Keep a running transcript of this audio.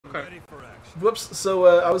Whoops. So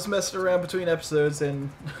I was messing around between episodes, and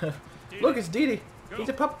look, it's Dee Dee. He's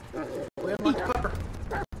a pup. We unlocked a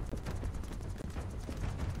pupper.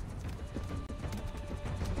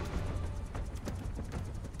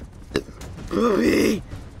 Booby!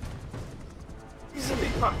 He's a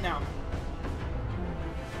big pup now.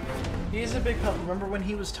 He's a big pup. Remember when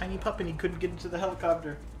he was tiny pup and he couldn't get into the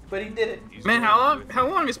helicopter? But he did it. Man, how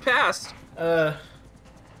long has passed?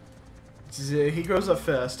 He grows up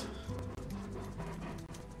fast.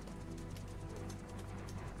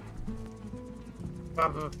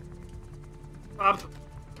 Pup.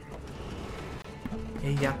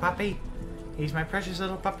 Hey, yeah, puppy. He's my precious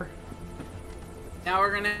little pupper. Now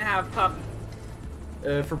we're gonna have pup.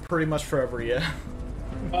 For pretty much forever, yeah.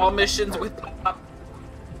 All missions with pup.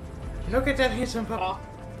 Look at that handsome pup. Oh.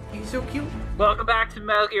 He's so cute. Welcome back to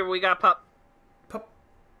Metal Gear. We got pup. Pup.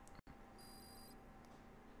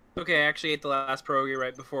 Okay, I actually ate the last pierogi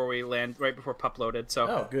right before we land, right before pup loaded. So.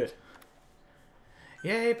 Oh, good.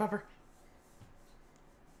 Yay, pupper.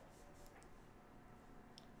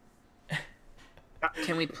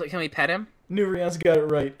 Can we pet him? Nurion's got it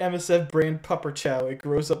right. MSF brand pupper chow. It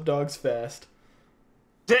grows up dogs fast.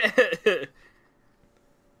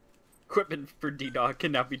 Equipment for D-Dog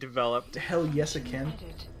cannot be developed. Hell yes, it can.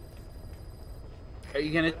 Are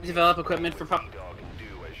you gonna develop equipment for pup? D-Dog can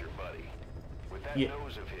do as your buddy. With that Yeah.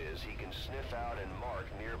 nose of his, he can sniff out and mark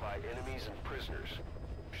nearby enemies and prisoners.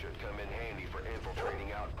 Should come in handy for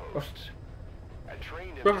infiltrating outposts. I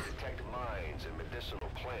trained him to detect mines and medicinal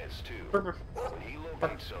plants too. When he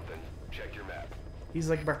locates something, check your map. He's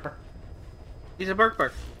like bark bark. He's a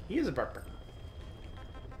bark. He is a bark bark.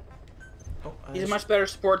 Oh, He's a much better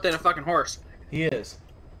sport than a fucking horse. He is.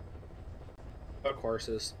 Fuck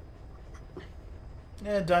horses.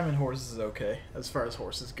 Yeah, Diamond Horse is okay as far as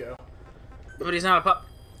horses go. But he's not a pup.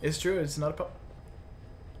 It's true. It's not a pup.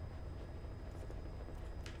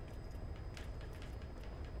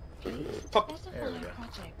 Pup. There we go.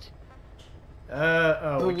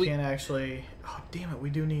 Oh, we we- can't actually. Oh, damn it! We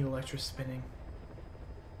do need electrospinning.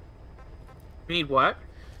 We need what?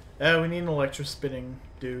 We need an electrospinning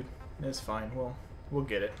dude. It's fine. We'll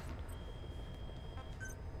get it.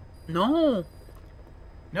 No.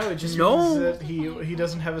 No, it just No. means that he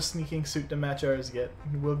doesn't have a sneaking suit to match ours yet.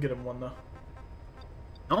 We'll get him one though.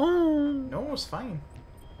 No. No, it's fine.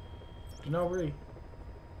 No worry.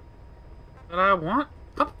 But I want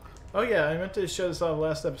pup. Oh yeah, I meant to show this off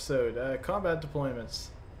last episode. Combat deployments.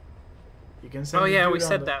 You can send. Oh a yeah, dude we on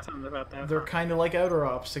said the- that something about that. They're kind of like outer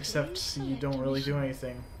ops, except you don't really do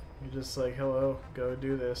anything. You're just like, hello, go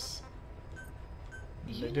do this.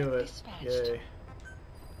 And they do it. Yay.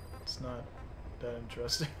 It's not that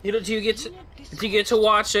interesting. Do you get to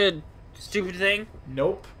watch a stupid thing?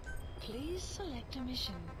 Nope. Please select a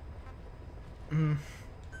mission.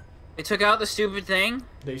 They took out the stupid thing.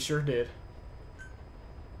 They sure did.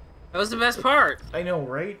 That was the best part. I know,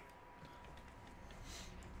 right?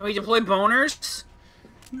 Can we deploy boners?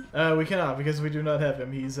 We cannot, because we do not have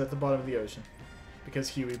him. He's at the bottom of the ocean. Because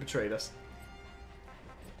Huey betrayed us.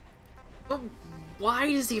 But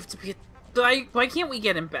why does he have to be? Why can't we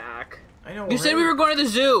get him back? I know, You said we were going to the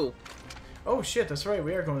zoo. Oh shit, that's right,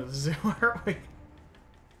 we are going to the zoo, aren't we?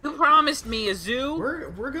 You promised me a zoo.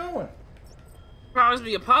 We're going. You promised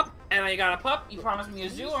me a pup, and I got a pup. You promised me a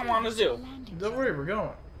zoo. I want a zoo. Don't worry, we're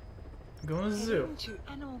going. Going to the zoo. Heading to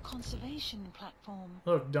animal conservation platform.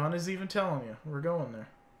 Look, Donna's even telling you. We're going there.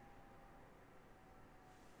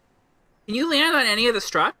 Can you land on any of the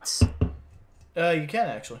struts? You can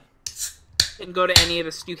actually. And go to any of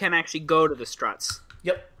the. You can actually go to the struts.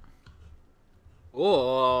 Yep.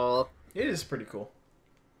 Cool. It is pretty cool.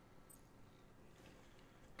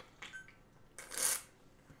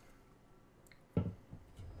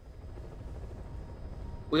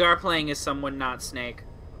 We are playing as someone not Snake.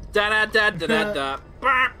 Da da da da da da.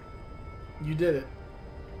 Bah! You did it.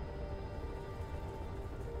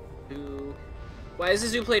 Zoo. Why is the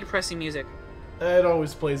zoo play depressing music? It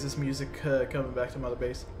always plays this music coming back to Mother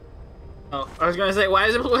Base. Oh, I was gonna say, why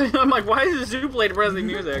is it? I'm like, why is the zoo play depressing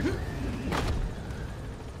music?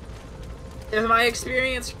 If my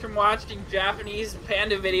experience from watching Japanese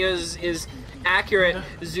panda videos is accurate,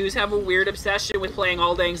 zoos have a weird obsession with playing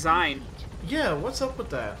All Lang Syne. Yeah, what's up with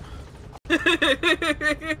that?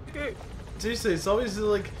 Seriously, it's always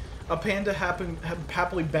like a panda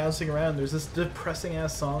happily bouncing around. There's this depressing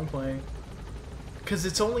ass song playing. Because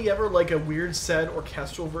it's only ever like a weird, sad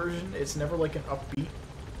orchestral version. It's never like an upbeat.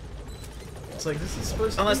 It's like, this is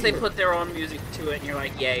supposed to Unless be they put their own music to it and you're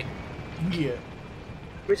like, yay. Yeah.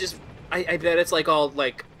 Which is, I bet it's like all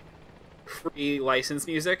like free license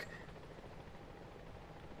music.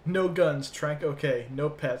 No guns, Trank okay. No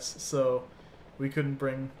pets, so we couldn't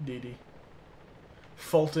bring Dee Dee.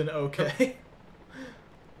 Fulton okay.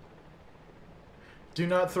 Do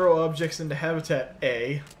not throw objects into habitat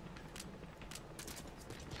A.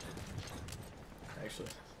 Actually.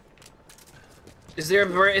 Is there a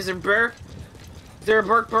bird? Is there a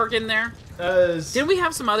bark in there? Did we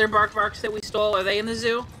have some other barks that we stole? Are they in the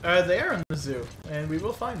zoo? They are in the zoo, and we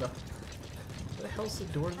will find them. Where the hell's the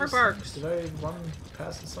door to this barks. thing? Did I run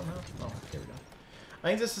past it somehow? Oh, here we go. I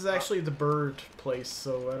think this is actually the bird place,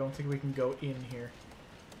 so I don't think we can go in here.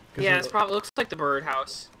 Yeah, it probably looks like the bird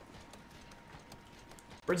house.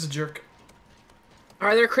 Bird's a jerk.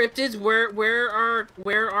 Are there cryptids? Where are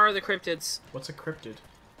the cryptids? What's a cryptid?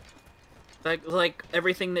 Like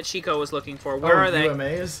everything that Chico was looking for. Where are they?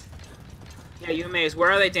 UMAs? Yeah, UMAs.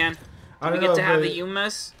 Where are they, Dan? I Do don't we get know, to have but the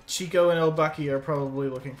UMAs? Chico and El Bucky are probably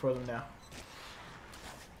looking for them now.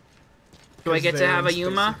 Do I get to have a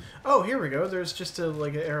Yuma? Oh, here we go. There's just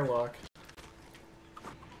like an airlock.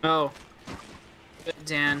 Oh.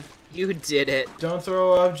 Dan, you did it. Don't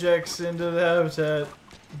throw objects into the habitat.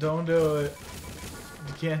 Don't do it.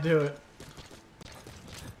 You can't do it.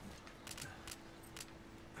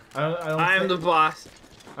 I'm the boss.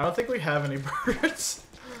 I don't think we have any birds.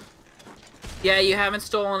 Yeah, you haven't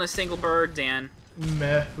stolen a single bird, Dan.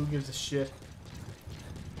 Meh, who gives a shit?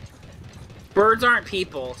 Birds aren't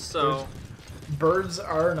people, so... Birds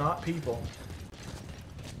are not people.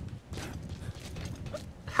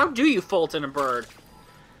 How do you Fulton a bird?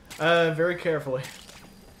 Very carefully.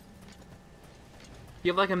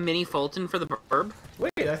 You have like a mini Fulton for the burb?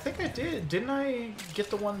 Wait, I think I did. Didn't I get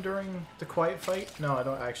the one during the quiet fight? No, I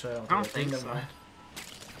don't. Actually, I don't think so. Mind.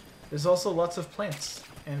 There's also lots of plants,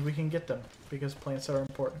 and we can get them because plants are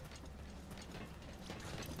important.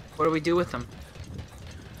 What do we do with them?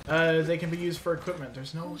 They can be used for equipment.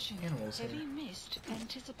 There's no Caution, animals here. heavy mist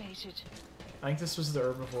anticipated. I think this was the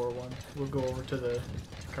herbivore one. We'll go over to the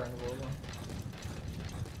carnivore one.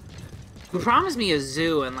 You promised me a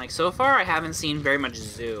zoo, and like so far I haven't seen very much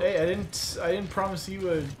zoo. Hey, I didn't promise you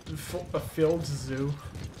a filled zoo.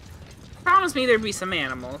 Promise me there'd be some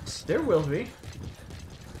animals. There will be.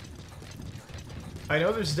 I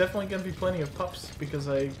know there's definitely gonna be plenty of pups because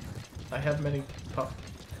I have many pups.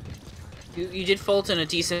 You did Fulton a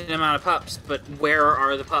decent amount of pups, but where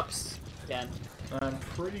are the pups, Dan? I'm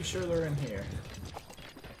pretty sure they're in here.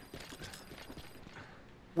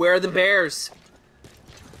 Where are the bears?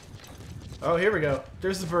 Oh, here we go.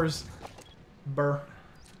 There's the birds. Burr.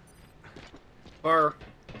 Or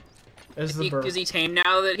There's the burr. is he tame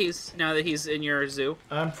now that he's in your zoo?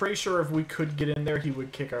 I'm pretty sure if we could get in there, he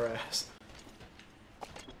would kick our ass.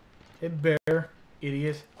 Hey, bear,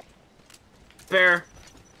 idiot. Bear.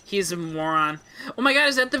 He's a moron. Oh my god,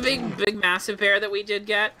 is that the big massive bear that we did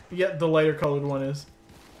get? Yeah, the lighter colored one is.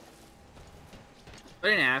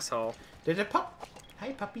 What an asshole. Did it pup?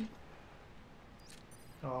 Hi, puppy.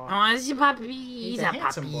 Aw. Oh, it's a puppy. He's He's a a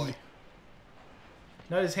handsome puppy. boy.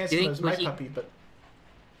 Not as handsome as my puppy, but...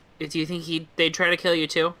 Do you think they'd try to kill you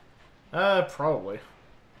too? Probably.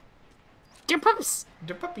 Dear pups.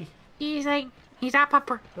 The puppy. He's a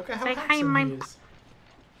pupper. Look at how Like, hi, handsome my he is.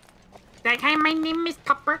 Like, hi, my name is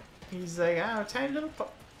Pupper. He's like, oh, tiny little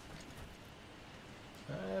pup.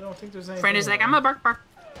 I don't think there's anything. Friend is like, I'm a bark.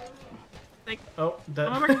 Like, Oh, that...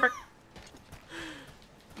 I'm a bark.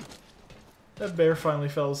 That bear finally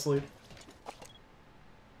fell asleep.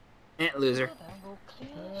 Loser. Weather will clear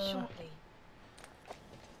shortly.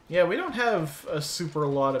 Yeah, we don't have a super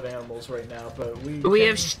lot of animals right now, but we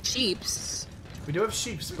Have sheeps. We do have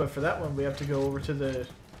sheeps, but for that one we have to go over to the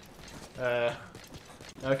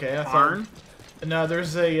okay, I Barn? thought no,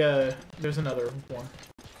 there's another one.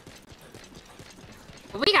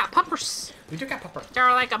 We got puppers. We do got pupper.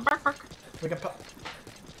 They're like a bark. We got pup.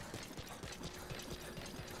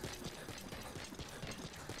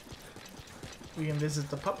 We can visit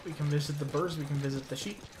the pup, we can visit the birds, we can visit the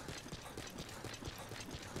sheep.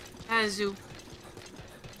 At a zoo.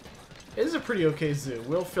 It is a pretty okay zoo.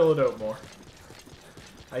 We'll fill it out more.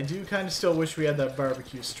 I do kind of still wish we had that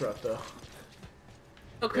barbecue strut, though.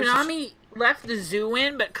 So Konami left the zoo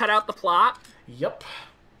in, but cut out the plot? Yep.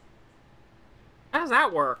 How does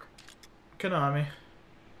that work? Konami.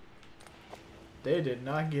 They did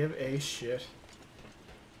not give a shit.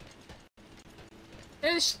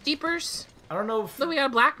 There's sheepers. I don't know if... Look, we got a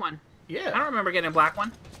black one. I Yeah. don't remember getting a black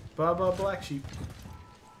one. Baba Black Sheep.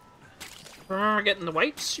 I remember getting the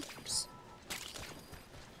white sheeps.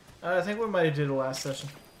 I think we might have did it last session.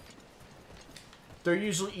 They're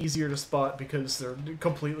usually easier to spot because they're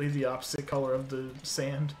completely the opposite color of the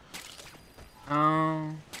sand.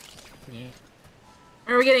 Oh. Yeah.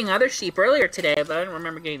 I remember getting other sheep earlier today, but I don't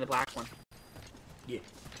remember getting the black one. Yeah.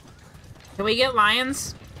 Can we get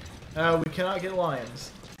lions? We cannot get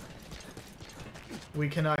lions. We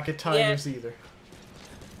cannot get tigers either.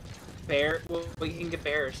 Bear? Well, we can get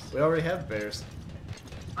bears. We already have bears.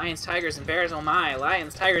 Lions, tigers, and bears, oh my.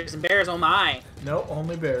 Lions, tigers, and bears, oh my. No,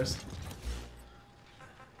 only bears.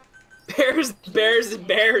 Bears, bears, and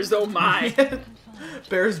bears, oh my.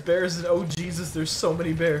 Bears, bears, and oh Jesus, there's so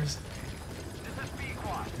many bears. This is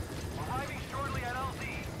B-Quad. Arriving shortly at LZ.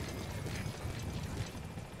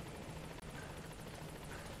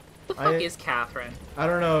 Who the fuck is Catherine? I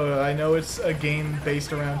don't know. I know it's a game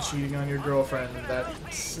based around cheating on your girlfriend, and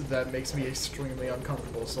that makes me extremely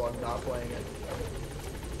uncomfortable, so I'm not playing it.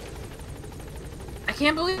 I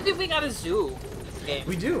can't believe we got a zoo. Game.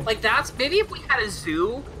 We do. Like, that's... Maybe if we had a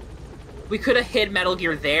zoo, we could have hid Metal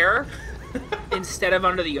Gear there instead of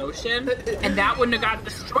under the ocean, and that wouldn't have got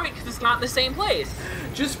destroyed because it's not in the same place.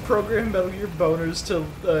 Just program Metal Gear boners to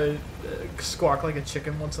squawk like a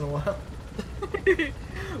chicken once in a while.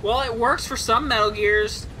 Well, it works for some Metal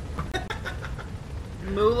Gears.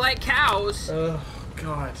 Moo like cows. Oh,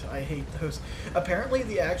 God, I hate those. Apparently,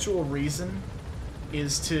 the actual reason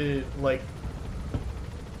is to, like,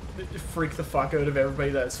 freak the fuck out of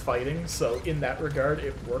everybody that's fighting, so in that regard,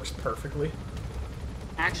 it works perfectly.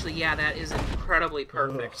 Actually, yeah, that is incredibly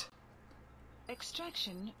perfect. Ugh.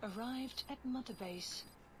 Extraction arrived at Mother Base.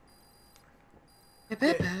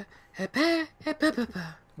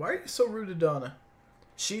 Why are you so rude to Donna?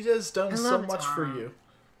 She has done so love much for Donna. you.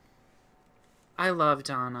 I love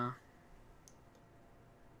Donna.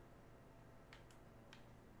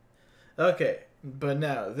 Okay, but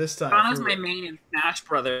now, this time... Donna's my main in Smash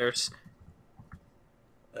Brothers.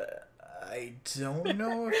 I don't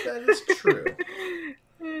know if that is true.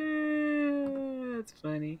 That's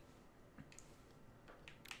funny.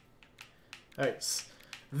 Alright,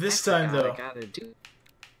 this time, though... I gotta do...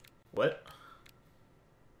 What?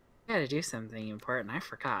 I gotta do something important. I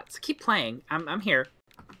forgot. So keep playing. I'm here.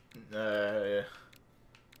 Yeah.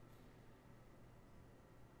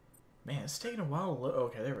 Man, it's taking a while to load.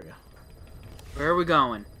 Okay, there we go. Where are we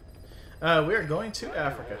going? We are going to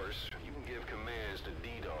Africa. You can give commands to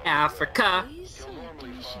D-Dog. Africa. He'll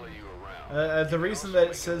normally follow you around. The reason that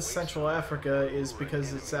it says Central Africa is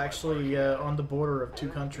because it's actually on the border of two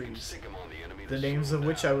countries, Stick him on the enemy the names of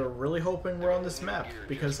which I were really hoping were on this map,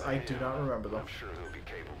 because I do not remember them. I'm sure he'll be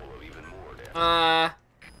capable of even more damage.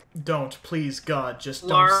 Don't, please, God, just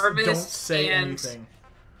Larvis don't say and- anything.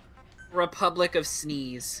 Republic of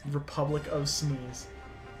Sneeze. Republic of Sneeze.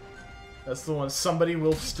 That's the one. Somebody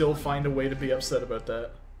will still find a way to be upset about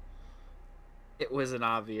that. It was an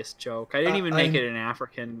obvious joke. I didn't even make it an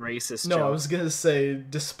African racist No, joke. I was gonna say,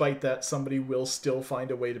 despite that, somebody will still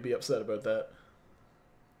find a way to be upset about that.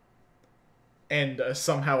 And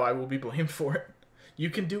somehow I will be blamed for it. You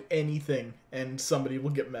can do anything, and somebody will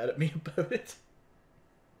get mad at me about it.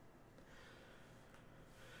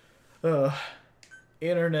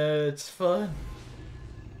 Internet's fun.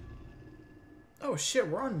 Oh shit,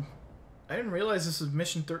 we're on... I didn't realize this was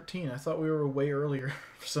mission 13. I thought we were way earlier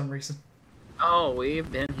for some reason. Oh, we've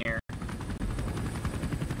been here.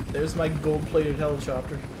 There's my gold-plated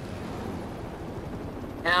helicopter.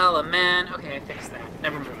 Hella man. Okay, I fixed that.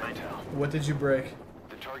 Never mind. What did you break?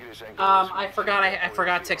 The target is anchored I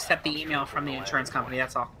forgot to accept the email from the insurance company.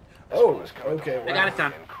 That's all. Oh, okay, I wow. got it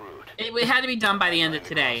done. and crude. It had to be done by the end of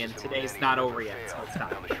today, and today's not over yet, so it's Down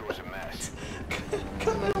not. the shores of Mass.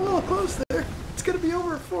 Coming in a little close there. It's gonna be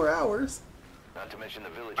over in 4 hours. Not to mention the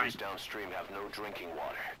villages Fine. downstream have no drinking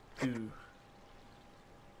water. Dude.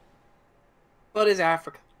 What is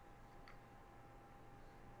Africa?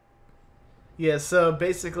 Yeah, so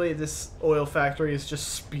basically this oil factory is just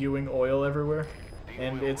spewing oil everywhere.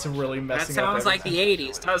 And it's really That messing up sounds like the everything.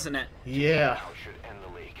 80s, doesn't it? Yeah. How should end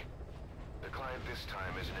the leak? The client this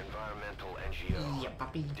time is an environmental NGO. Yeah,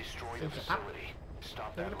 puppy. Destroy the Yeah, pup. facility.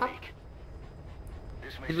 Stop Yeah, that pup. leak.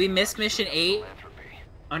 This Did we miss makes mission 8? philanthropy.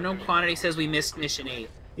 Unknown quantity says we missed mission 8.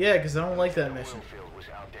 Yeah, because I don't like that The mission. oil field was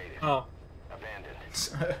outdated, Oh. abandoned.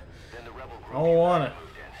 Then the rebel group I don't want it.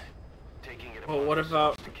 moved in, taking it Well, upon what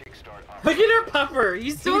themselves about- to kickstart Look at our puffer!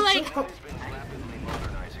 He's so like... It's been rapidly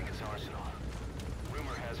modernizing its arsenal.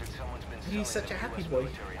 Rumor has it someone's been selling He's such a it happy US boy.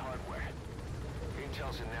 military hardware.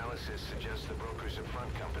 Intel's analysis suggests the brokers at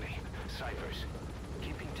Front Company, Cyphers.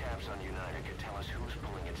 Keeping tabs on United could tell us who's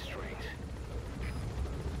pulling its strings.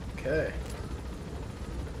 Okay.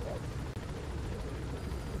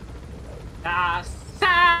 The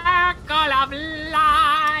circle of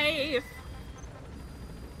life!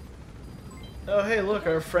 Oh, hey, look,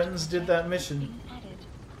 our friends did that mission.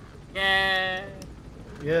 Been added.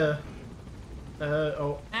 Yeah. Yeah.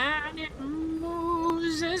 Oh. And it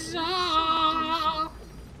moves us all.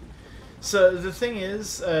 So the thing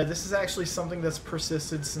is, this is actually something that's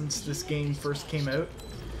persisted since this game first came out.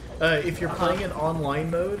 If you're playing in online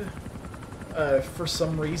mode, for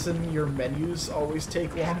some reason your menus always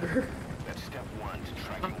take longer.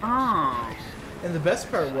 Oh. And the best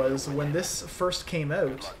part was, when this first came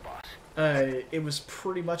out, it was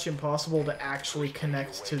pretty much impossible to actually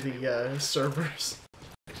connect to the servers.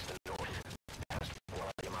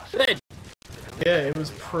 Good. Yeah, it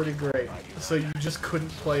was pretty great. So you just couldn't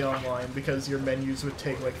play online because your menus would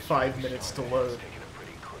take like 5 minutes to load.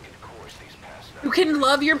 You can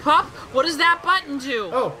love your pup? What does that button do?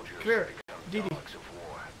 Oh, come here, Dee Dee.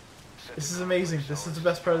 This is amazing. This is the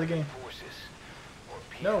best part of the game.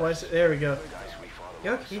 No, why is it? There we go.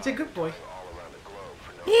 Yo, he's a good boy.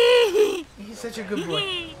 He's such a good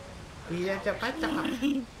boy. He's a papa.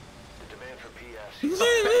 He's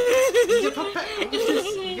a papa.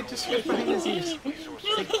 You get to switch behind his ears.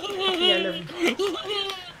 It's like, Puppy, I love you.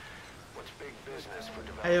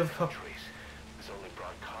 I have puppy.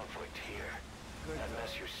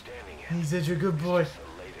 He's such a good boy.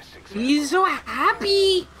 He's so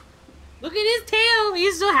happy. Look at his tail.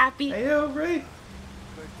 He's so happy. I know, right?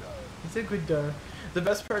 He's a good dog. The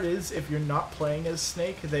best part is, if you're not playing as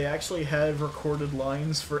Snake, they actually have recorded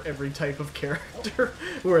lines for every type of character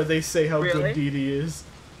where they say how good Dee Dee is.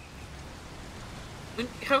 When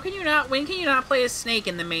can you not play as Snake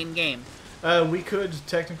in the main game? We could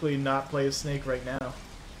technically not play as Snake right now.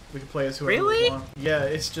 We could play as whoever we want. Yeah,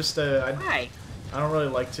 it's just, Why? I don't really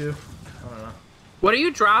like to. I don't know. What are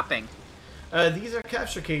you dropping? These are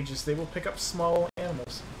capture cages. They will pick up small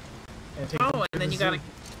animals. And take them to and then the you zoo. gotta...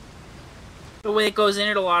 But when it goes in,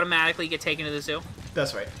 it'll automatically get taken to the zoo?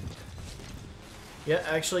 That's right. Yeah,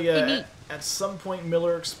 actually, neat. at some point,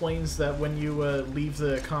 Miller explains that when you leave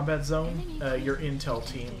the combat zone, your intel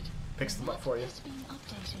team picks them up for you.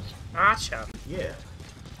 Gotcha. Yeah.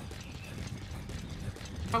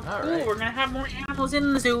 Oh, cool. Alright. We're gonna have more animals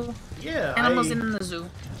in the zoo. Yeah, Animals in the zoo.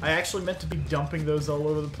 I actually meant to be dumping those all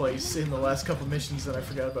over the place in the last couple missions, and I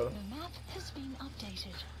forgot about them. The map has been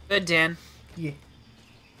updated. Good, Dan. Yeah.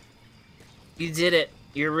 You did it.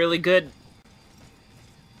 You're really good.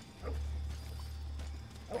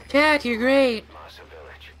 Dad, you're great.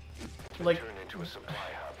 Like,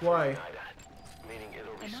 why?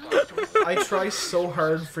 I try so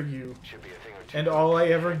hard for you, and all I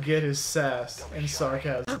ever get is sass and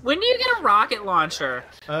sarcasm. When do you get a rocket launcher?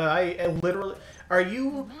 I literally... Are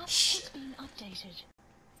you... The map Shh. has been updated.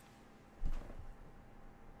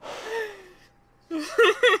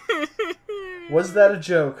 Was that a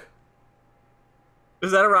joke?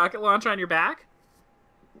 Is that a rocket launcher on your back?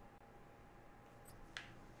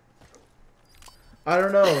 I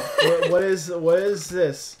don't know. What is this? What is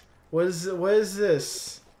this? What is it?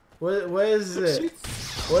 What was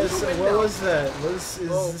that? What does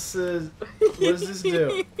this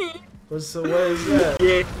do? What is that?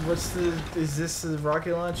 Yeah. Is this a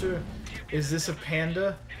rocket launcher? Is this a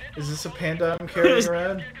panda? Is this a panda I'm carrying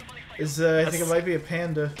around? I think it might be a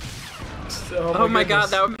panda. Oh my god,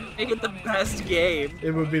 that would make it the best game.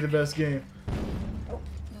 It would be the best game. The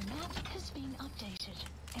map has been updated.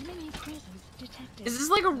 Enemy presence detected. Is this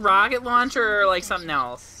like a rocket launcher or like something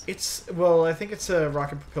else? Well, I think it's a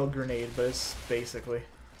rocket-propelled grenade, but it's basically...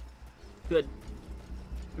 Good.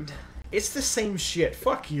 It's the same shit.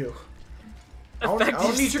 Fuck you. I don't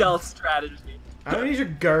Effective need stealth strategy. I don't need your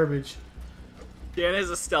garbage. Dan is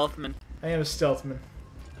a stealthman. I am a stealthman.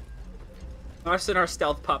 Us and our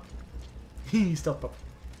stealth pup. Stealth pup.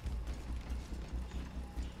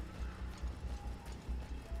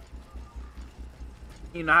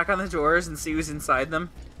 You knock on the doors and see who's inside them.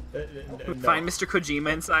 No. Find Mr.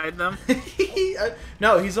 Kojima inside them.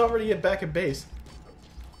 No, he's already back at base.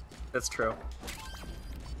 That's true.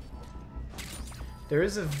 There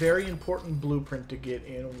is a very important blueprint to get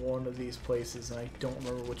in one of these places, and I don't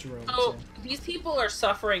remember which room Oh, it's in. these people are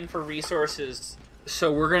suffering for resources,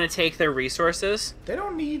 so we're gonna take their resources? They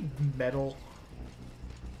don't need metal.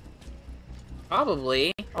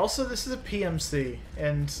 Probably. Also, this is a PMC,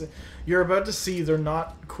 and you're about to see they're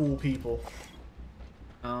not cool people.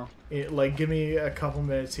 Oh. Like, give me a couple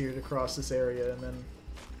minutes here to cross this area, and then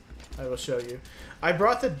I will show you. I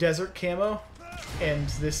brought the desert camo, and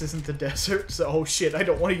this isn't the desert, so oh shit, I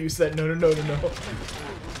don't want to use that. No, no, no, no, no.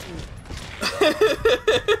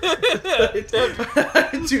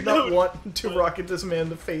 I do not want to rocket this man in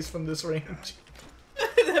the face from this range.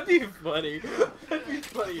 That'd be funny. That'd be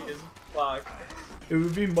funny as fuck. It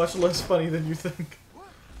would be much less funny than you think.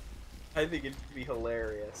 I think it'd be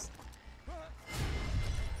hilarious.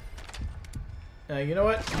 You know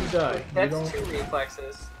what? You die. You That's don't... 2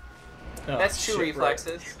 reflexes. Oh, That's 2 shit,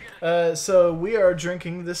 reflexes. right. So we are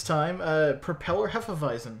drinking this time Propeller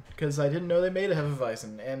Hefeweizen, because I didn't know they made a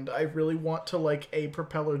Hefeweizen, and I really want to like a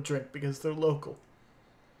Propeller drink because they're local.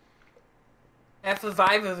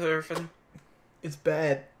 Hefeweizen. It's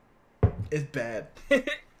bad. It's bad.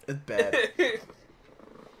 It's bad.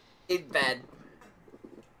 It's bad.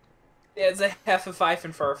 Yeah, it's a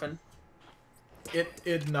Hefeweizen.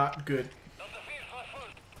 It not good.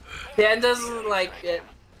 Dan doesn't like it,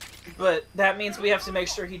 but that means we have to make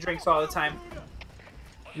sure he drinks all the time.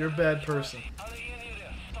 You're a bad person.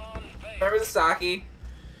 Remember the sake?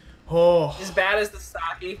 Oh. As bad as the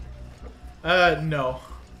sake? No.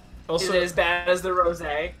 Also, Is it as bad as the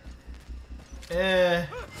rosé?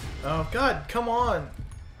 Oh God, come on.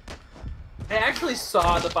 I actually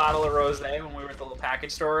saw the bottle of rosé when we were at the little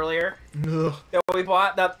package store earlier. Ugh. That we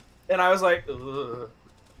bought that, and I was like, ugh.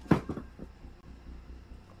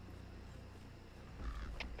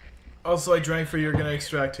 Also, I drank for You're Gonna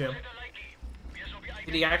Extract Him.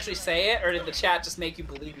 Did he actually say it, or did the chat just make you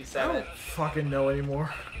believe he I said don't it? fucking know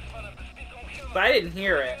anymore. But I didn't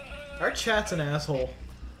hear it. Our chat's an asshole.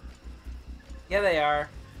 Yeah, they are.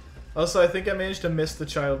 Also, I think I managed to miss the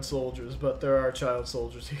child soldiers, but there are child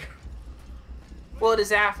soldiers here. Well, it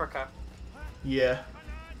is Africa. Yeah.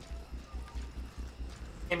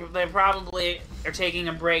 And they probably are taking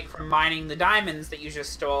a break from mining the diamonds that you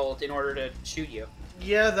just stole in order to shoot you.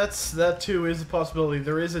 Yeah, that too is a possibility.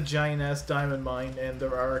 There is a giant-ass diamond mine, and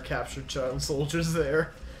there are captured child soldiers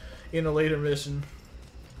there in a later mission.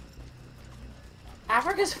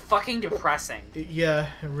 Africa's fucking depressing. Yeah,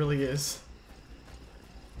 it really is.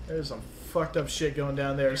 There's some fucked up shit going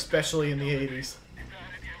down there, especially in the 80s.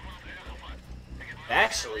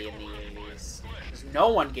 Especially in the 80s. Because no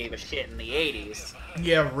one gave a shit in the 80s.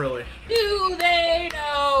 Yeah, really. Do they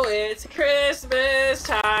know it's Christmas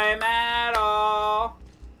time at all?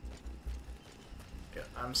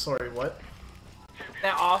 I'm sorry, what?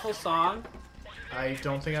 That awful song I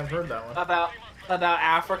don't think I've heard that one. about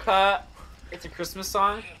Africa. It's a Christmas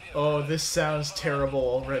song Oh, this sounds terrible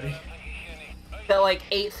already. that like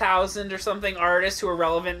 8,000 or something artists who were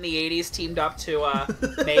relevant in the 80s teamed up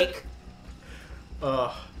to make.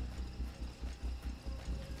 Ugh.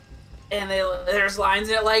 And there's lines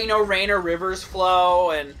in it like, you know, rain or rivers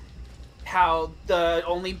flow, and how the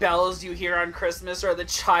only bells you hear on Christmas are the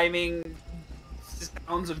chiming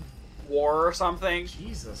sounds of war or something.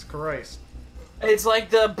 Jesus Christ. It's like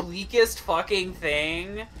the bleakest fucking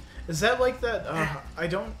thing. Is that like that? I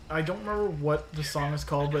don't remember what the song is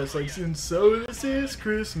called, but it's like, "And so this is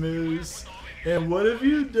Christmas, and what have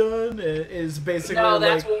you done?" It is basically No,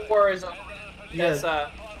 that's like, War is Over. Yeah.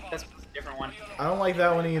 That's a different one. I don't like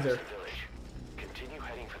that one either.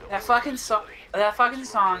 That fucking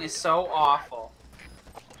song is so awful.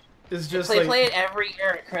 It's just They like, play it every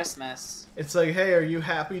year at Christmas. it's like, hey, are you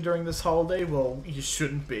happy during this holiday? Well, you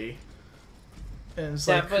shouldn't be. And it's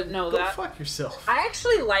like, but no, go that fuck yourself. I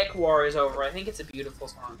actually like War is Over. I think it's a beautiful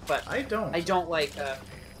song, but I don't. I don't like.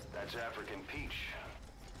 That's African peach.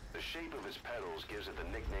 The shape of its petals gives it the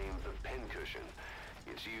nickname the pincushion.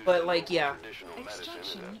 It's used But, in like, yeah. traditional medicine as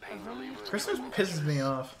Extraction a pain arrived. reliever. Christmas pisses me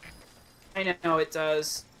off. I know it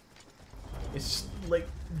does. It's just like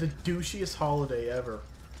the douchiest holiday ever.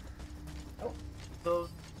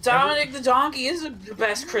 Dominic the Donkey is the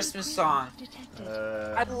best Christmas song. Detected.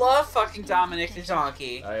 I love fucking Dominic the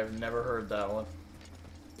Donkey. I have never heard that one.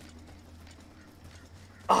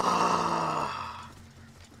 Ah.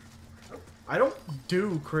 I don't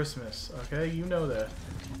do Christmas, okay? You know that.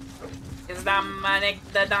 It's Dominic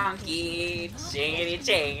the Donkey, jiggity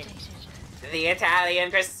jig, the Italian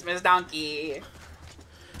Christmas donkey.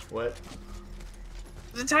 What?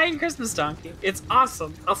 The Italian Christmas donkey. It's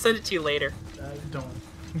awesome. I'll send it to you later. Don't.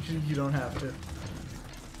 You don't have to.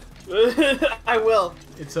 I will.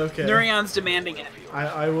 It's okay. Nurion's demanding it.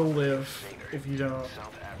 I will live if you don't.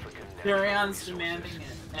 Nurion's demanding it,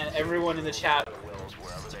 and everyone in the chat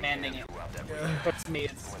is demanding it. Trust me,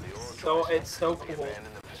 it's so cool.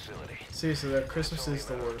 Seriously, that Christmas is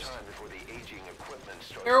the worst.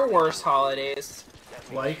 There are worse holidays.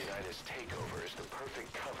 Like,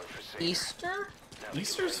 Easter?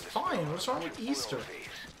 Easter's fine. What's wrong with Easter?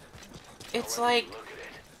 It's like,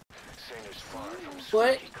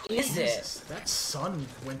 what is it? Jesus, that sun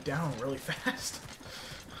went down really fast.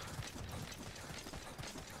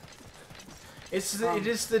 It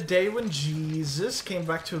is the day when Jesus came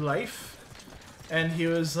back to life. And he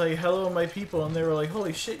was like, "Hello, my people," and they were like,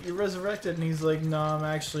 "Holy shit, you're resurrected!" And he's like, "No, I'm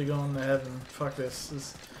actually going to heaven. Fuck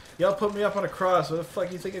this. Y'all put me up on a cross. What the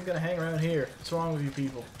fuck you think I'm gonna hang around here? What's wrong with you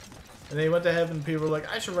people?" And they went to heaven, and people were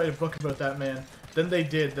like, I should write a book about that man. Then they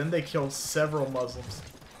did. Then they killed several Muslims.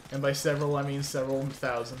 And by several, I mean several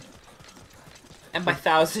thousand. And by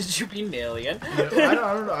thousands, you mean million. Yeah, I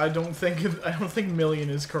don't know. I don't think million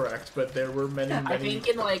is correct, but there were many. I think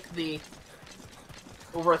in like the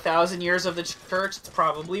over 1,000 years of the church, it's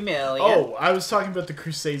probably million. Oh, I was talking about the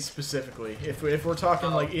Crusades specifically. If we're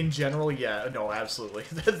talking like in general, yeah, no, absolutely.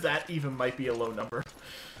 That even might be a low number.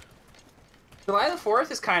 July the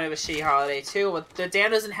 4th is kind of a shitty holiday too, but the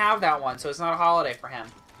Dan doesn't have that one, so it's not a holiday for him.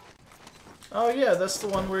 Oh yeah, that's the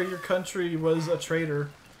one where your country was a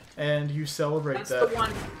traitor, and you celebrate That's that. the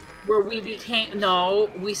one where we became...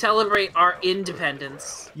 No, we celebrate our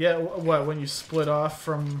independence. Yeah, what, when you split off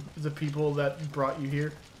from the people that brought you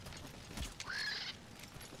here?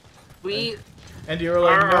 We And you were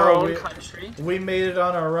like, are our no, own country. we made it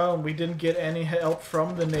on our own. We didn't get any help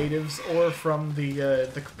from the natives or from the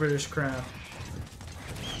British Crown.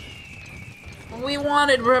 We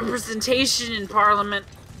wanted representation in Parliament.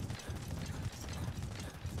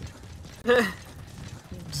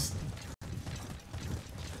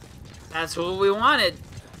 That's what we wanted.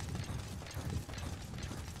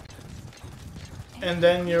 And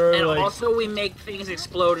then you're And like... also we make things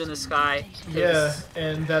explode in the sky. 'Cause Yeah,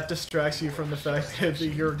 and that distracts you from the fact that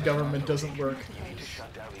your government doesn't work.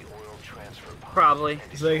 Probably.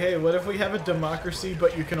 It's like, hey, what if we have a democracy,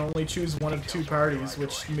 but you can only choose one of two parties,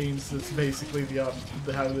 which means it's basically how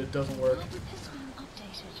it doesn't work. Map has been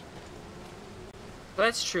updated.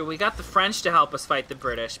 That's true. We got the French to help us fight the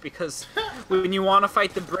British, because when you want to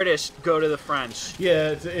fight the British, go to the French.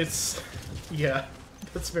 Yeah, yeah,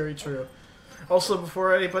 that's very true. Also,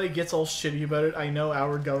 before anybody gets all shitty about it, I know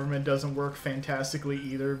our government doesn't work fantastically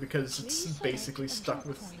either, because it's basically stuck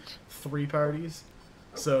with 3 parties.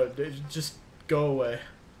 So, just go away.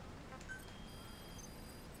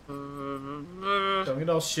 Don't get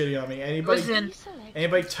all shitty on me. Anybody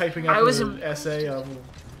typing up an essay,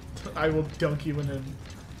 I will dunk you in a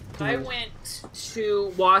pool. I went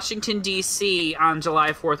to Washington, D.C. on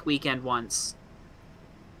July 4th weekend once.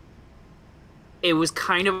 It was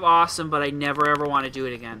kind of awesome, but I never ever want to do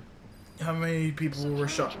it again. How many people were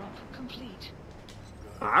shot? Drop complete.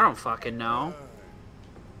 I don't fucking know.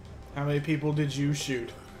 How many people did you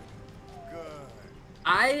shoot?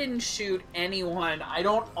 I didn't shoot anyone. I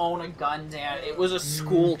don't own a gun, Dan. It was a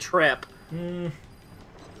school trip. I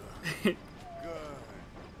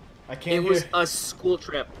can't It hear. was a school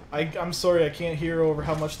trip. I'm sorry, I can't hear over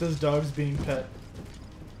how much this dog's being pet.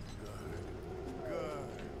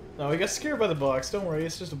 No, we got scared by the box. Don't worry,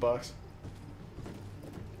 it's just a box.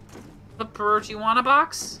 Pepper, do you want a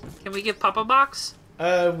box? Can we give Papa a box?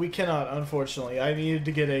 We cannot, unfortunately. I needed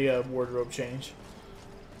to get a wardrobe change.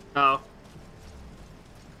 Oh.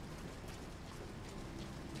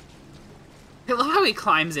 I love how he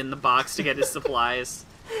climbs in the box to get his supplies.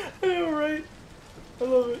 I know, right? I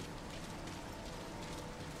love it.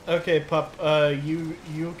 Okay, pup.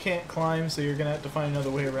 You can't climb, so you're gonna have to find another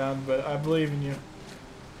way around. But I believe in you.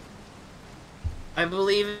 I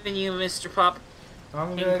believe in you, Mr. Pup.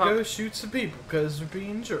 I'm King gonna Pup. go shoot some people because they're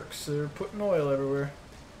being jerks. They're putting oil everywhere.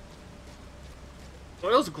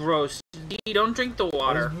 Oil's gross. You don't drink the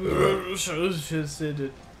water. Just did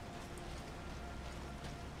it.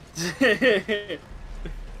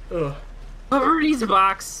 Ugh. Pupper needs a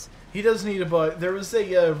box. He does need a buy. There was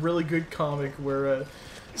a really good comic where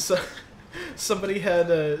somebody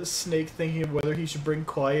had a snake thinking of whether he should bring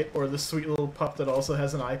Quiet or the sweet little pup that also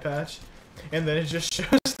has an eye patch, and then it just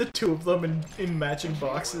shows the two of them in matching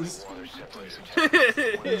boxes.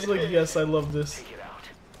 It's like, yes, I love this.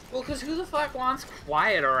 Well, because who the fuck wants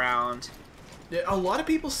Quiet around? Yeah, a lot of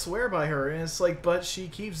people swear by her, and it's like, but she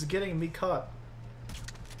keeps getting me caught.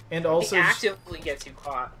 And also, He actively gets you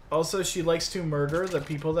caught. also, she likes to murder the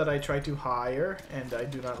people that I try to hire, and I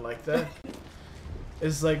do not like that.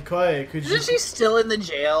 It's like, Quiet, could you... Isn't she still in the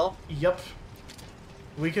jail? Yep.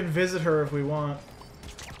 We can visit her if we want.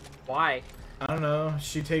 Why? I don't know.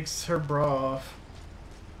 She takes her bra off.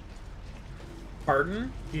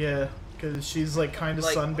 Pardon? Yeah, because she's like kind of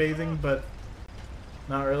Like- sunbathing, but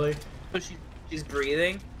not really. So she's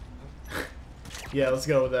breathing? Yeah, let's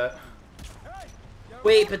go with that.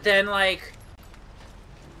 Wait, but then, like...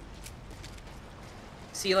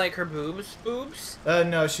 See, like, her boobs?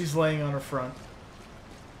 No, she's laying on her front.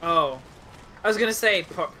 Oh. I was gonna say,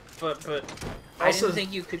 but I Also- didn't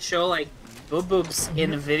think you could show, like, boobs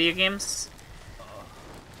in video games.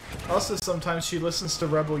 Also, sometimes she listens to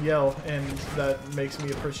Rebel yell, and that makes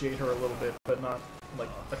me appreciate her a little bit, but not, like,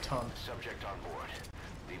 a ton. Subject on board.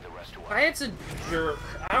 Leave the rest to us. Quiet's a jerk.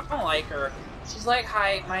 I don't like her. She's like,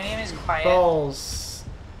 hi, my name is Quiet. Balls.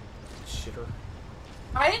 Shitter.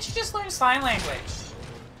 Why didn't you just learn sign language?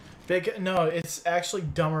 No, it's actually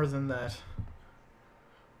dumber than that.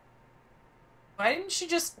 Why didn't she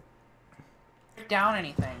just write down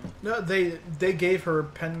anything? No, they gave her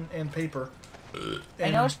pen and paper.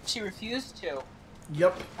 I know she refused to.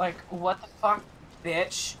 Yep. Like, what the fuck,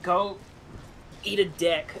 bitch? Go eat a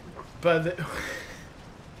dick. But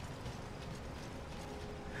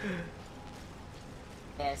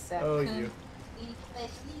oh, you.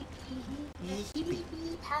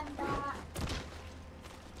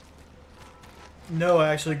 No,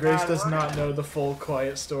 actually, Grace does not know the full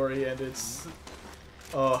Quiet story, and it's...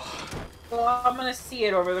 Oh. Well, I'm gonna see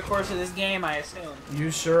it over the course of this game, I assume.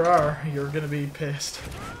 You sure are. You're gonna be pissed.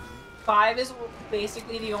 5 is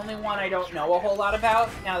basically the only one I don't know a whole lot about,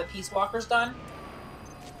 now that Peace Walker's done.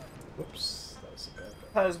 Whoops. That was a bad thing.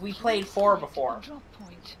 Because we played 4 before.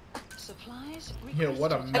 Yeah,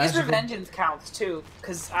 what a I guess magical... Revengeance counts, too,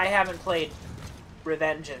 because I haven't played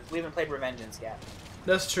Revengeance. We haven't played Revengeance yet.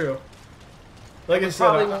 That's true. Like I said,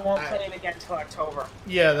 Probably won't play it again until October.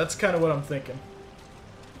 Yeah, that's kind of what I'm thinking.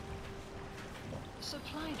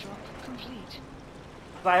 Supply drop complete.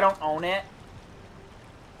 But I don't own it.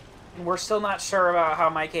 And we're still not sure about how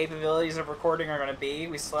my capabilities of recording are going to be.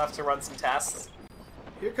 We still have to run some tests.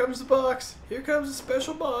 Here comes the box. Here comes a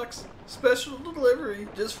special box. Special delivery,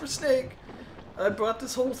 just for Snake. I bought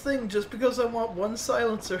this whole thing just because I want one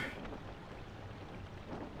silencer.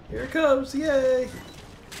 Here it comes, yay!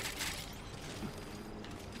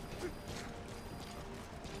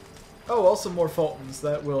 Oh, also more Fultons,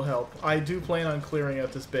 that will help. I do plan on clearing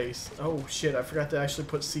out this base. Oh shit, I forgot to actually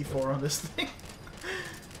put C4 on this thing.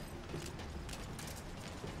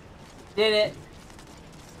 Did it.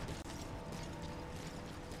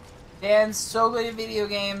 Dan's so good at video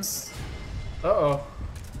games. Uh-oh.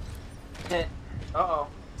 Uh-oh.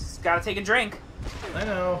 Just gotta take a drink. I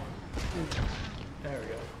know. There we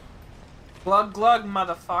go. Glug glug,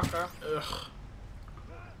 motherfucker. Ugh.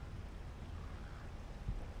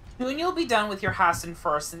 Soon you'll be done with your Hassan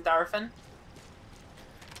first and Darfin.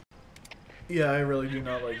 Yeah, I really do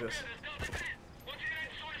not like this.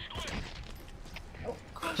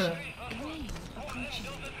 Rain approaching.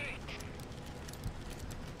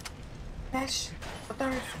 Bitch. What the...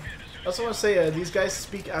 I also want to say, these guys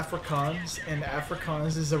speak Afrikaans, and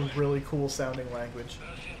Afrikaans is a really cool sounding language.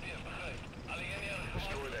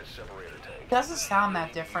 It doesn't sound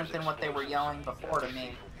that different than what they were yelling before to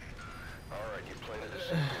me. Alright, you planted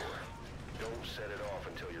a C4. Don't set it off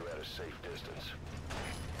until you're at a safe distance.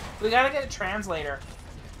 We gotta get a translator.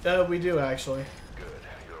 We do, actually. Good,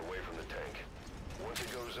 you're away from the tank. Once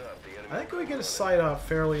it goes up, the enemy... I think we get a sight up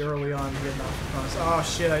fairly early on here in Afrikaans. Oh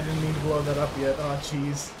shit, I didn't mean to blow that up yet. Oh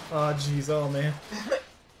jeez. Oh jeez, oh man.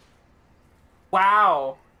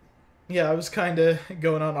 Wow. Yeah, I was kind of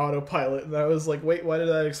going on autopilot, and I was like, wait, why did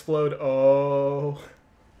that explode? Oh.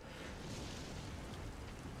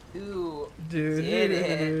 Ooh. Dude. Did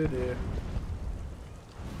it.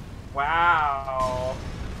 Wow.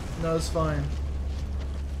 No, it's fine.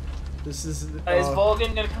 This is... Is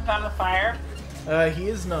Volgan gonna come down the fire? He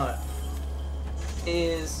is not.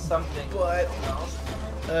 Is something But... else?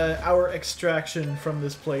 Our extraction from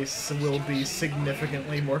this place will be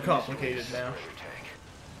significantly more complicated now.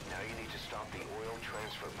 Now you need to stop the oil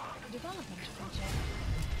transfer pump. Development project.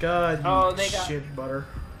 God, Oh, you they got- shit butter.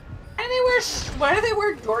 Why do they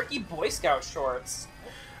wear dorky Boy Scout shorts?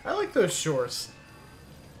 I like those shorts.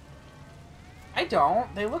 I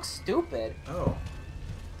don't. They look stupid. Oh.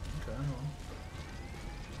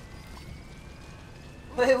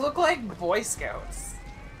 Okay. They look like Boy Scouts.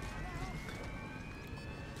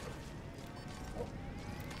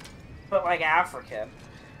 But like African.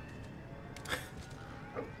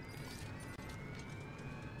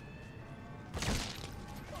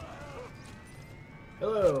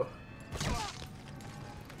 Hello.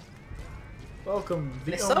 Welcome.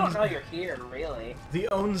 They still don't know you're here, really. The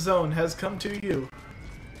own zone has come to you.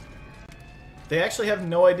 They actually have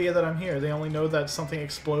no idea that I'm here. They only know that something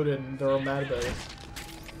exploded and they're all mad about it.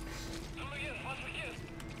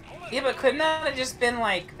 Yeah, but couldn't that have just been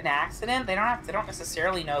like an accident? They don't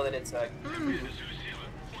necessarily know that it's a...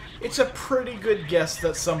 It's a pretty good guess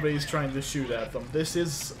that somebody's trying to shoot at them. This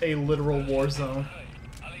is a literal war zone.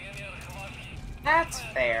 That's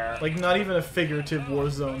fair. Like, not even a figurative war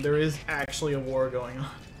zone. There is actually a war going on.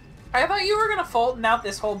 I thought you were gonna Fulton out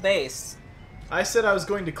this whole base. I said I was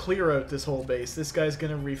going to clear out this whole base. This guy's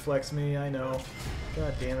gonna reflex me, I know.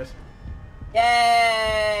 God damn it.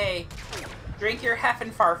 Yay! Drink your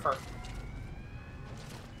Heffenfarfer.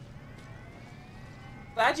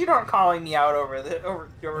 Glad you aren't calling me out over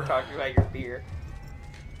talking about your beer.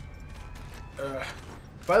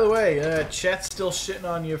 By the way, chat's still shitting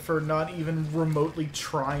on you for not even remotely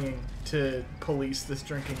trying to police this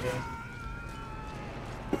drinking game.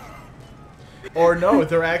 Or no,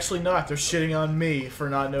 they're actually not. They're shitting on me for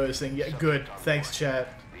not noticing. Yeah, good. Thanks, chat.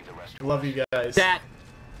 Love you guys. That.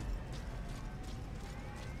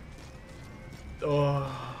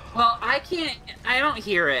 Oh. Well, I don't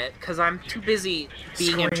hear it because I'm too busy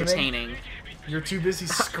being Screaming? entertaining. You're too busy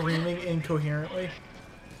screaming incoherently?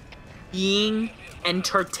 Being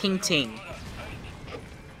entertaining.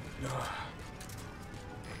 You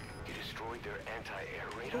destroyed their anti-air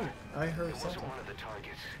radar? I heard It wasn't something. one of the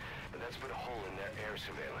targets, but that's put a hole in their air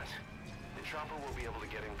surveillance. The chopper will be able to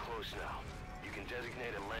get in close now. You can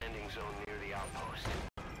designate a landing zone near the outpost.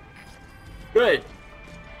 Good.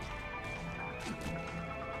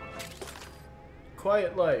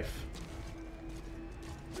 Quiet Life.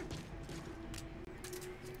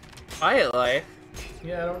 Quiet Life.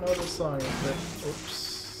 Yeah, I don't know what this song is, but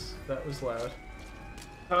oops, that was loud.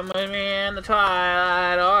 Come with me in the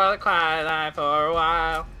twilight or the quiet night for a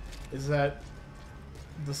while. Is that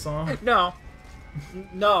the song? No.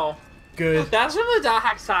 No. Good. That's from the Dot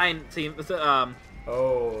Hack Sign theme,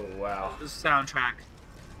 Oh, wow. soundtrack.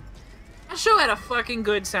 That show had a fucking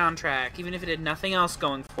good soundtrack, even if it had nothing else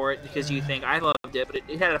going for it, because you think I loved it, but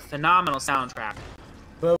it had a phenomenal soundtrack.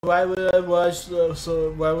 But why would I watch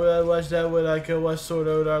why would I watch that when I could watch Sword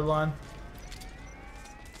Art Online?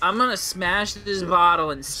 I'm gonna smash this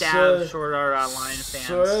bottle and stab Sword Art Online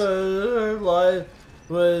Sword fans. Art Online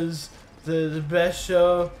was the best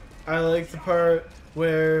show. I like the part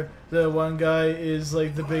where the one guy is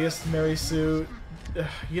like the biggest Mary Sue.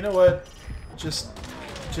 You know what? Just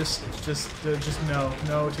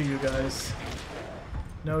no to you guys.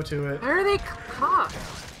 No to it. Why are they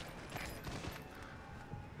cuffed?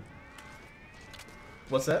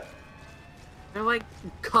 What's that? They're like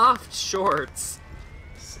cuffed shorts.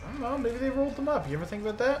 I don't know. Maybe they rolled them up. You ever think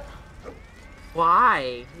about that?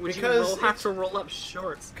 Why would Because you have to roll up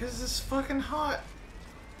shorts? Because it's fucking hot.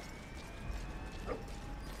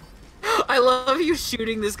 I love you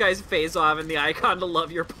shooting this guy's face off, and the icon to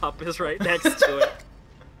love your pup is right next to it.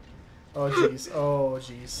 Oh jeez. Oh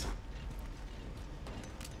jeez.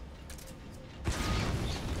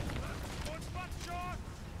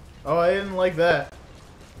 Oh, I didn't like that.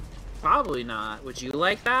 Probably not. Would you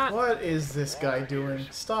like that? What is this guy doing?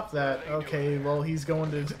 Stop that. Okay, well he's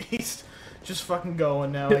going to. He's just fucking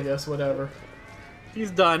going now. I guess whatever.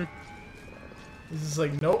 He's done. He's just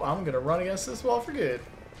like, nope. I'm gonna run against this wall for good.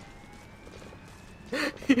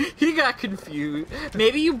 He got confused.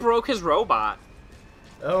 Maybe you broke his robot.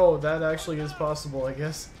 Oh, that actually is possible. I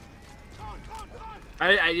guess.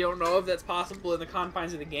 I don't know if that's possible in the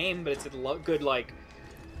confines of the game, but it's a good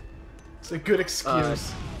It's a good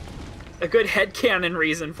excuse. a good headcanon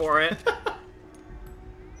reason for it.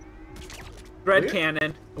 Red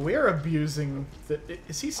cannon. We are abusing.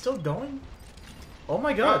 Is he still going? Oh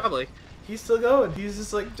my god. Probably. He's still going. He's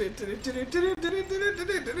just like.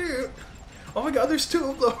 Oh my god, there's two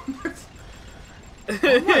of them.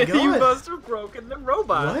 Oh my god. You must have broken the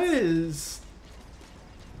robot. What is?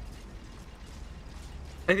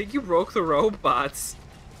 I think you broke the robots.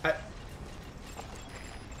 That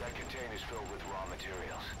container's filled with raw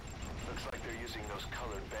materials. Looks like they're using those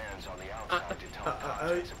colored bands on the outside to tell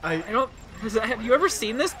contents of I don't. Have you ever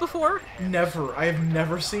seen this before? Never. I have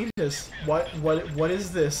never seen this. What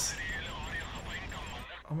is this?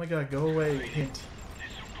 Oh my god, go away, hint.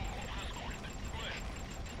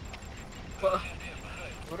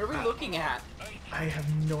 What are we looking at? I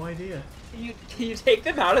have no idea. Can you take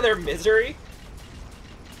them out of their misery?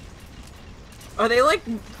 Are they like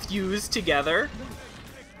fused together?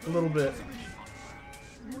 A little bit.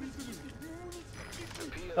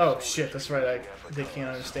 Oh shit, that's right. They can't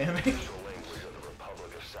understand me. language of the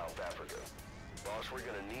Republic of South Africa. Boss, we're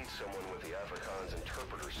gonna need someone with the Afrikaans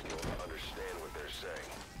interpreter skill to understand what they're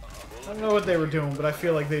saying. I don't know what they were doing, but I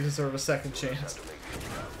feel like they deserve a second chance.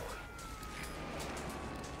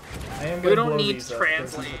 I am We gonna don't blow need these up,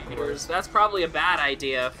 'cause these are translators. That's probably a bad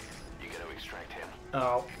idea. You gotta extract him. cool.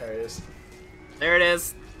 Oh, there it is. There it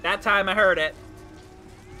is. That time I heard it.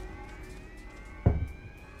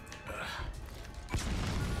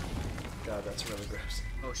 God, that's really gross.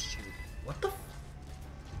 Oh shoot. What the?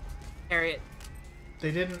 Harriet.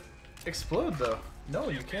 They didn't explode though. No,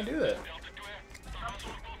 you can't do that.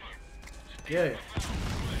 Yeah.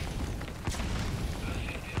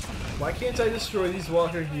 Why can't I destroy these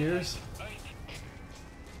walker gears?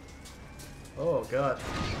 Oh god.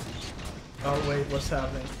 Oh wait, what's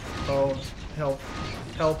happening? Oh, help.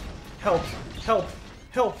 Help. Help. Help.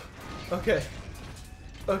 Help. Okay.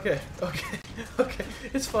 Okay. Okay. Okay.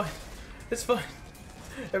 It's fine. It's fine.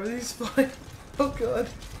 Everything's fine. Oh god.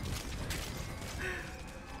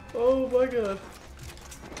 Oh my god.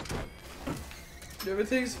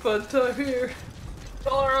 Everything's fun time here.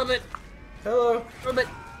 Oh, Robert. Hello. Robert.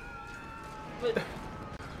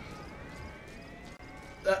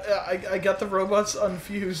 I got the robots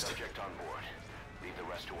unfused. Subject on board. Leave the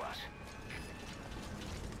rest to us.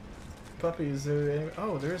 Puppy, is there any...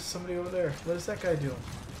 Oh, there's somebody over there. What is that guy doing?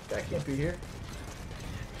 Guy can't be here.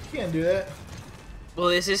 He can't do that. Well,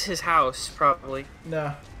 this is his house, probably.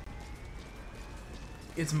 Nah.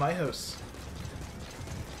 It's my house.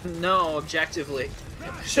 No, objectively.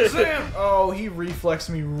 Shazam! Oh, he reflexed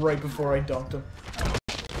me right before I dunked him.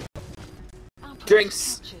 Outpost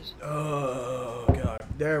Drinks. captured. Oh god,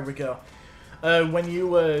 there we go. When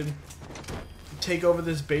you take over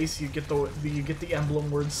this base, you get the emblem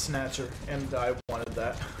word Snatcher, and I wanted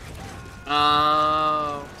that.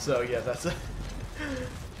 Oh. So yeah, that's it.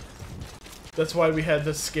 That's why we had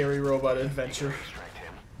the scary robot adventure. Extract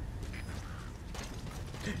him.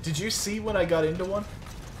 Did you see when I got into one?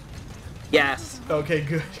 Yes. Okay,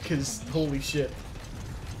 good, because holy shit.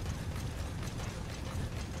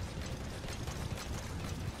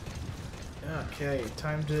 Okay,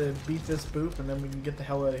 time to beat this boop and then we can get the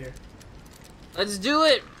hell out of here. Let's do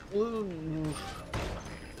it. Ooh.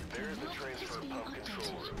 There's the transfer pump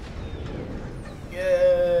control room.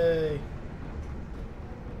 Yay!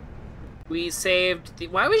 We saved the...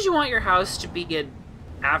 Why would you want your house to be an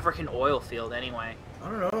African oil field anyway? I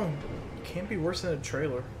don't know. Can't be worse than a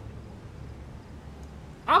trailer.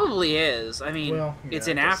 Probably is. I mean, Well, it's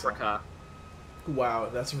yeah, in I guess so. Africa. Wow,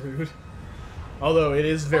 that's rude. Although it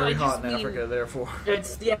is very Well, I hot just in mean- Africa, therefore.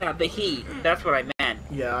 It's, yeah, the heat. That's what I meant.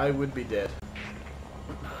 Yeah, I would be dead.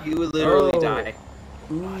 You would literally Oh. die.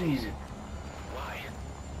 Ooh. Why?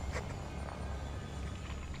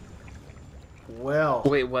 Well,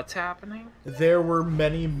 Wait, what's happening? there were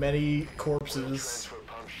many, many corpses Transfer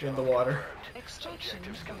pump in the shell water. confirmed. Extraction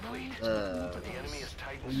Objectives complete. arrived The enemy is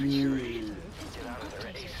tightened Ooh. security. Get out of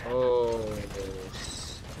there ASAP.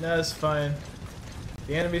 Oh. No, it's fine.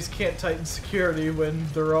 The enemies can't tighten security when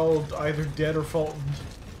they're all either dead or fallen.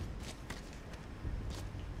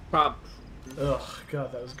 Prob. Ugh,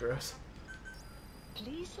 god, that was gross.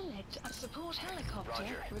 Please select a support helicopter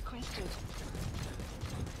Roger. requested.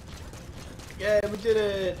 Yeah, we did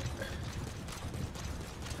it!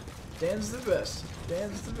 Dan's the best.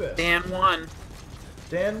 Dan's the best. Dan won.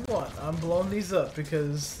 Dan won. I'm blowing these up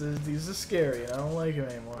because these are scary and I don't like them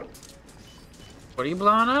anymore. What are you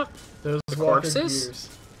blowing up? Those The walker corpses? gears.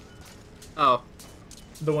 Oh.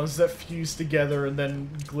 The ones that fused together and then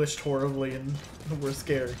glitched horribly and were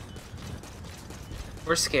scary.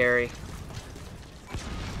 We're scary.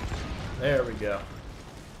 There we go.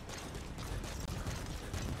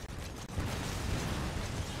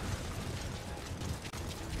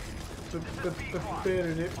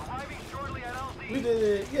 We did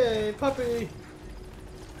it! Yay, puppy!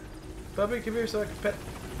 Puppy, come here so I can pet.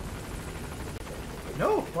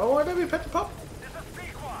 No! Why won't I let me pet the pup?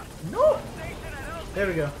 No! There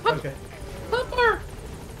we go. Okay. Pupper!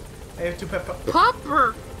 I have to pet pup.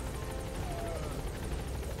 Pupper!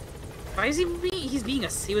 Why is he being?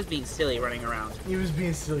 He was being silly running around. He was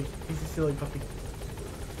being silly. He's a silly puppy.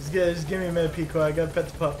 Just give me a minute, Pico. I gotta pet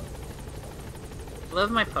the pup.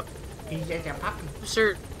 Love my pup. He's just a puppy.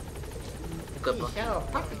 Sir. Good boy. He's a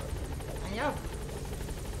puppy. I know.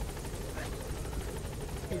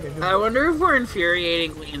 He's a good I boy. wonder if we're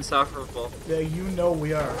infuriatingly insufferable. Yeah, you know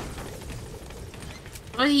we are.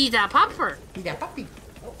 Well, he's a pupper. He's a puppy.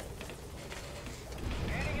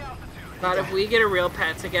 But if we get a real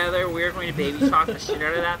pet together, we're going to baby talk the shit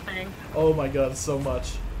out of that thing. Oh my god, so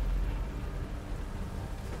much.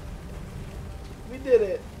 We did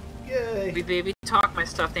it. Yay. We baby talk my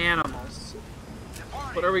stuffed animals.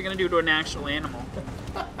 What are we going to do to an actual animal?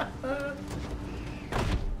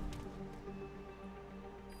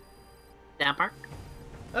 Damper?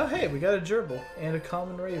 Oh hey, we got a gerbil and a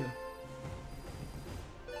common raven.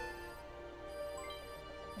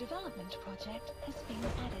 Development project has been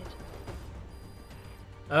added.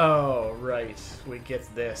 Oh, right. We get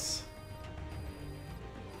this.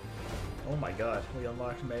 Oh my god, we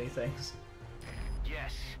unlocked many things.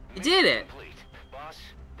 Yes. You did it. Complete. Boss,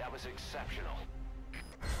 that was exceptional.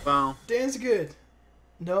 Well, Dan's good.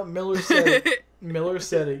 No, Miller said it. Miller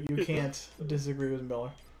said it. You can't disagree with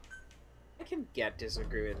Miller. I can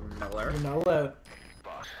disagree with Miller. You're not allowed.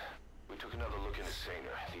 Boss, we took another look into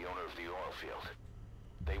Saner, the owner of the oil field.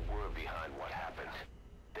 They were behind what happened.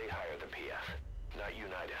 They hired the PF, not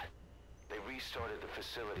United. They restarted the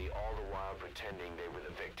facility all the while pretending they were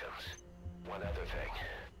the victims. One other thing.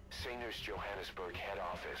 Saner's Johannesburg head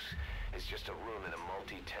office is just a room in a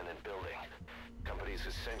multi-tenant building. Company's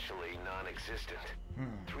essentially non-existent.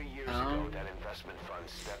 3 years ago, that investment fund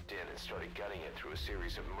stepped in and started gutting it through a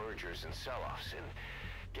series of mergers and sell-offs. And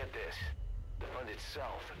get this, the fund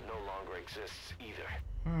itself no longer exists either.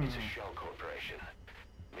 It's a shell corporation,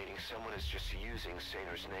 meaning someone is just using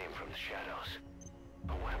Sator's name from the shadows.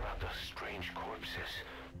 But what about those strange corpses?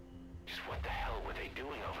 Just what the hell were they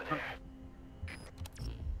doing over there?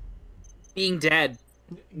 Being dead.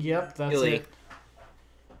 Yep, that's Really? it.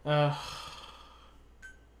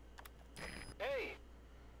 Hey,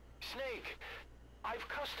 Snake, I've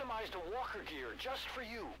customized a walker gear just for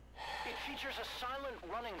you. It features a silent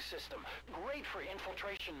running system, great for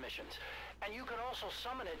infiltration missions, and you can also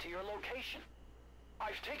summon it to your location.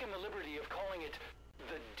 I've taken the liberty of calling it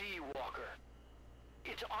the D-Walker.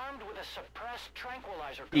 It's armed with a suppressed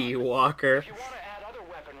tranquilizer gun. D-Walker. If you want to add other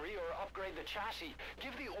weaponry or upgrade the chassis,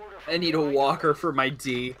 give the order for I need a walker for my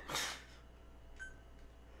D.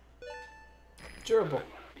 Durable.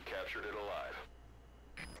 You captured it alive.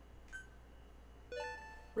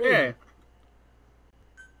 Yeah.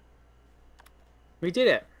 We did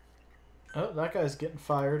it. Oh, that guy's getting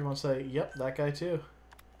fired once I... Yep, that guy too.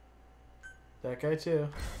 That guy too.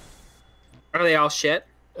 Are they all shit?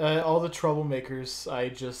 All the troublemakers, I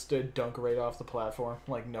just dunk right off the platform.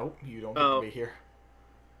 Like, nope, you don't get to be here.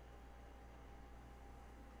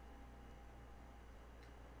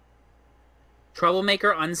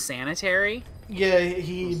 Troublemaker unsanitary? Yeah,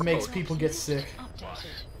 he makes people get sick. Updated.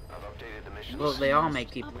 I've updated the mission. Well, they all make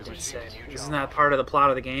people get sick. Isn't that part of the plot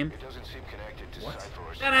of the game? It doesn't seem connected to What? Cypher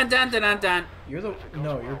or Dun dun dun dun dun. You're the...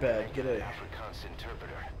 No, you're bad. Get out of here. Afrikaans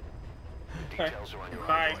interpreter. The details are on your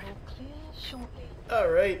Bye. envoy. Will clear shortly.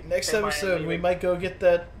 Alright, next Okay, bye, episode I'm we leaving. might go get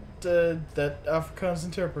that Afrikaans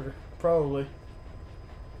interpreter. Probably.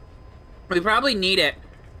 We probably need it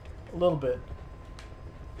A little bit.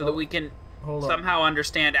 so that we can Hold on. somehow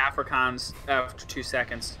understand Afrikaans after 2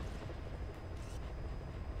 seconds.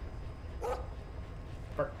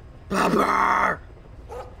 Bark. Bubber!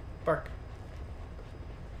 Bark.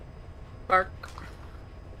 Bark.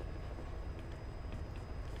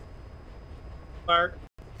 Bark.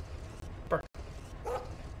 Bark.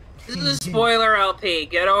 This is a spoiler LP.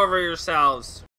 Get over yourselves.